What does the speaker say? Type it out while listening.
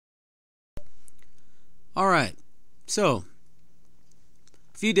Alright, so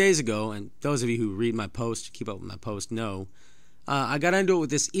a few days ago, and those of you who read my post, keep up with my post, know, I got into it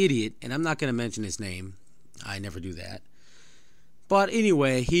with this idiot, and I'm not going to mention his name. I never do that. But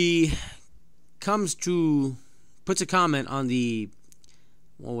anyway, he puts a comment on a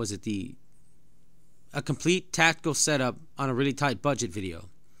complete tactical setup on a really tight budget video.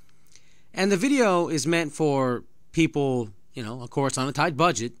 And the video is meant for people, of course, on a tight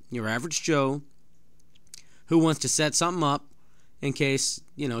budget, your average Joe, who wants to set something up in case,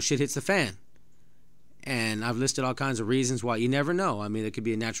 shit hits the fan. And I've listed all kinds of reasons why. You never know. I mean, there could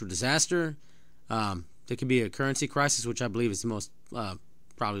be a natural disaster. There could be a currency crisis, which I believe is the most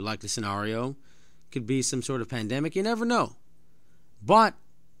probably likely scenario. Could be some sort of pandemic. You never know. But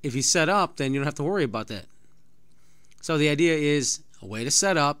if you set up, then you don't have to worry about that. So the idea is a way to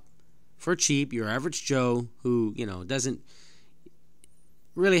set up for cheap your average Joe who, doesn't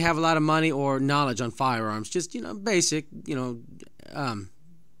really have a lot of money or knowledge on firearms. Just, basic,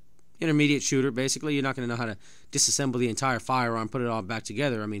 intermediate shooter, basically. You're not going to know how to disassemble the entire firearm, put it all back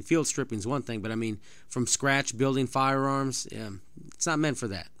together. I mean, field stripping is one thing, but I mean, from scratch, building firearms, it's not meant for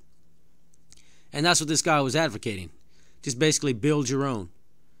that. And that's what this guy was advocating. Just basically build your own.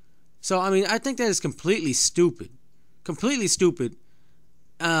 So, I mean, I think that is completely stupid. Completely stupid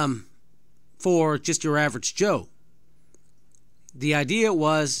for just your average Joe. The idea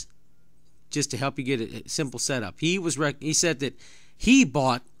was just to help you get a simple setup. He said that he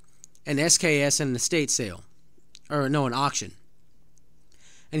bought an SKS in an estate sale. Or, no, an auction.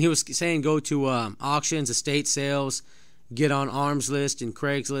 And he was saying go to auctions, estate sales, get on Arms List and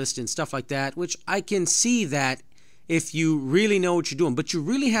Craigslist and stuff like that, which I can see that if you really know what you're doing. But you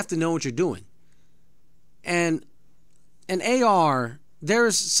really have to know what you're doing. And an AR,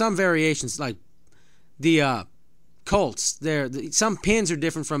 there's some variations, like the Colts. Some pins are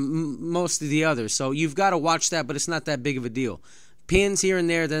different from most of the others, so you've got to watch that, but it's not that big of a deal. Pins here and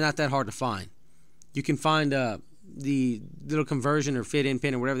there, they're not that hard to find. You can find the little conversion or fit-in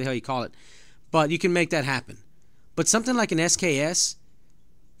pin or whatever the hell you call it, but you can make that happen. But something like an SKS,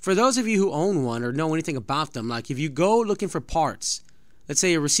 for those of you who own one or know anything about them, like if you go looking for parts, let's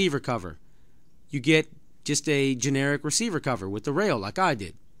say a receiver cover, you get just a generic receiver cover with the rail like I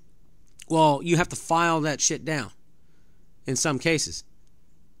did. Well, you have to file that shit down in some cases.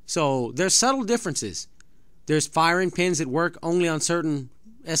 So there's subtle differences. There's firing pins that work only on certain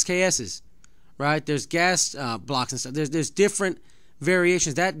SKSs, right? There's gas blocks and stuff. There's different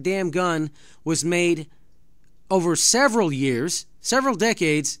variations. That damn gun was made over several years, several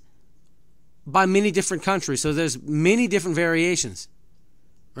decades, by many different countries. So there's many different variations,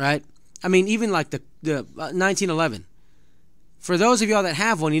 right? I mean, even like the 1911. For those of y'all that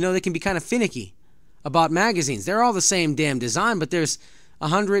have one, they can be kind of finicky about magazines. They're all the same damn design, but there's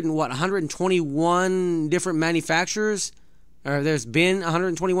 121 different manufacturers, or there's been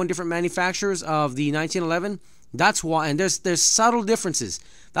 121 different manufacturers of the 1911. That's why, and there's subtle differences.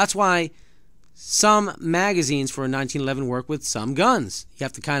 That's why some magazines for a 1911 work with some guns. You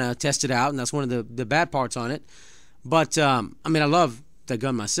have to kind of test it out, and that's one of the bad parts on it. But, I mean, I love the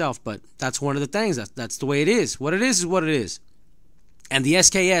gun myself, but that's one of the things. That's the way it is. What it is what it is. And the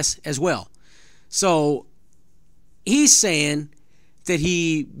SKS as well. So he's saying that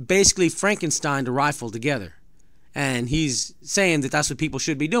he basically Frankensteined a rifle together. And he's saying that that's what people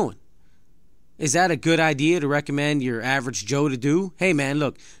should be doing. Is that a good idea to recommend your average Joe to do? Hey man,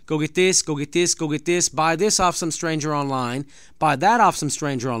 look, go get this, go get this, go get this. Buy this off some stranger online. Buy that off some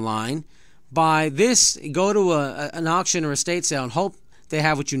stranger online. Buy this, go to an auction or estate sale and hope they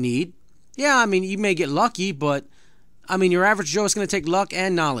have what you need. Yeah, I mean, you may get lucky, but I mean, your average Joe is going to take luck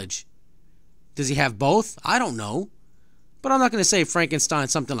and knowledge. Does he have both? I don't know. But I'm not going to say Frankenstein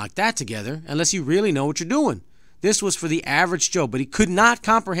something like that together unless you really know what you're doing. This was for the average Joe, but he could not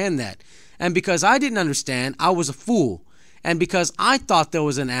comprehend that. And because I didn't understand, I was a fool. And because I thought there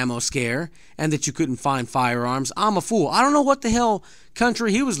was an ammo scare and that you couldn't find firearms, I'm a fool. I don't know what the hell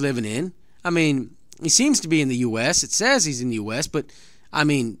country he was living in. I mean, he seems to be in the U.S. It says he's in the U.S., but I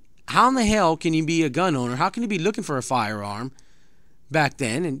mean, how in the hell can you be a gun owner? How can you be looking for a firearm back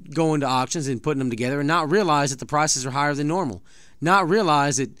then and going to auctions and putting them together and not realize that the prices are higher than normal? Not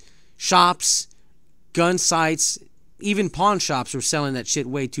realize that shops, gun sites, even pawn shops were selling that shit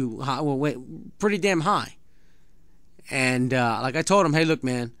way too high, pretty damn high. And like I told him, hey, look,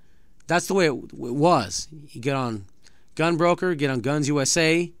 man, that's the way it was. You get on Gunbroker, get on Guns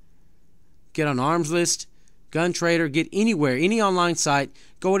USA, get on Arms List, Gun Trader, get anywhere, any online site,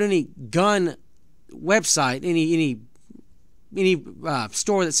 go to any gun website, any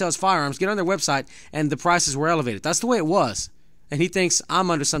store that sells firearms, get on their website, and the prices were elevated. That's the way it was. And he thinks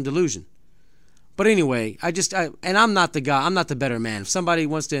I'm under some delusion. But anyway, and I'm not the guy. I'm not the better man. If somebody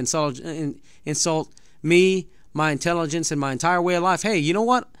wants to insult me, my intelligence, and my entire way of life, hey, you know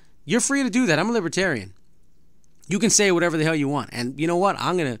what? You're free to do that. I'm a libertarian. You can say whatever the hell you want. And you know what?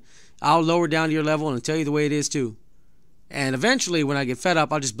 I'll lower down to your level and tell you the way it is too. And eventually, when I get fed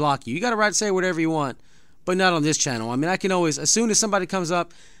up, I'll just block you. You got a right to say whatever you want, but not on this channel. I mean, I can always, as soon as somebody comes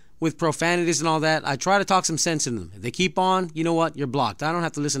up with profanities and all that, I try to talk some sense into them. If they keep on, you know what? You're blocked. I don't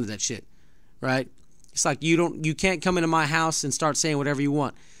have to listen to that shit, right? It's like you can't come into my house and start saying whatever you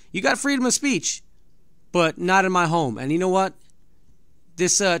want. You got freedom of speech, but not in my home. And you know what?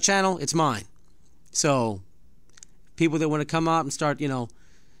 This channel, it's mine. So people that want to come out and start,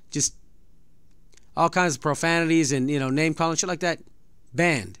 just all kinds of profanities and, name calling, shit like that,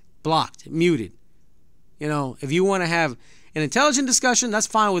 banned, blocked, muted. If you want to have an intelligent discussion, that's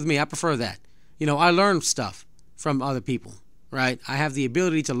fine with me. I prefer that. I learn stuff from other people, right? I have the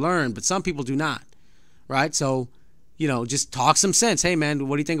ability to learn, but some people do not, right? So, just talk some sense. Hey, man,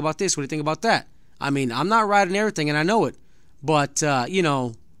 what do you think about this? What do you think about that? I mean, I'm not right in everything, and I know it. But, a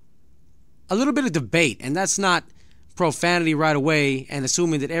little bit of debate, and that's not profanity right away and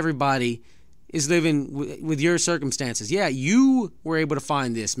assuming that everybody is living with your circumstances. Yeah, you were able to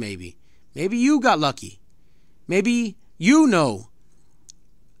find this maybe. Maybe you got lucky. Maybe you know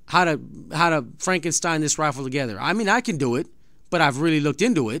how to Frankenstein this rifle together. I mean, I can do it, but I've really looked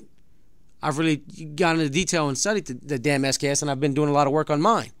into it. I've really gone into detail and studied the damn SKS, and I've been doing a lot of work on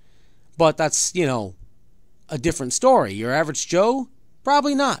mine. But that's, a different story. Your average Joe?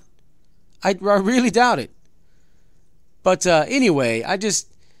 Probably not. I really doubt it. But anyway, I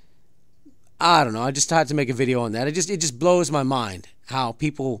don't know. I just had to make a video on that. It just blows my mind how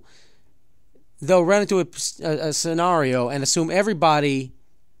people, they'll run into a scenario and assume everybody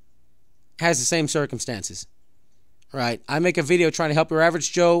has the same circumstances. Right? I make a video trying to help your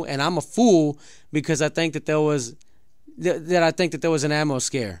average Joe, and I'm a fool because I think that there was an ammo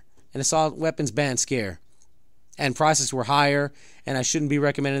scare, an assault weapons ban scare, and prices were higher, and I shouldn't be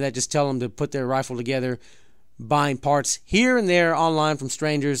recommending that. Just tell them to put their rifle together, buying parts here and there online from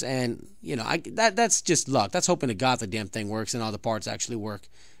strangers, and that's just luck. That's hoping to God the damn thing works and all the parts actually work,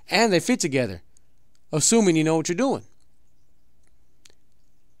 and they fit together, assuming you know what you're doing.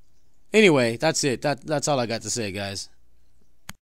 Anyway, that's it. That's all I got to say, guys.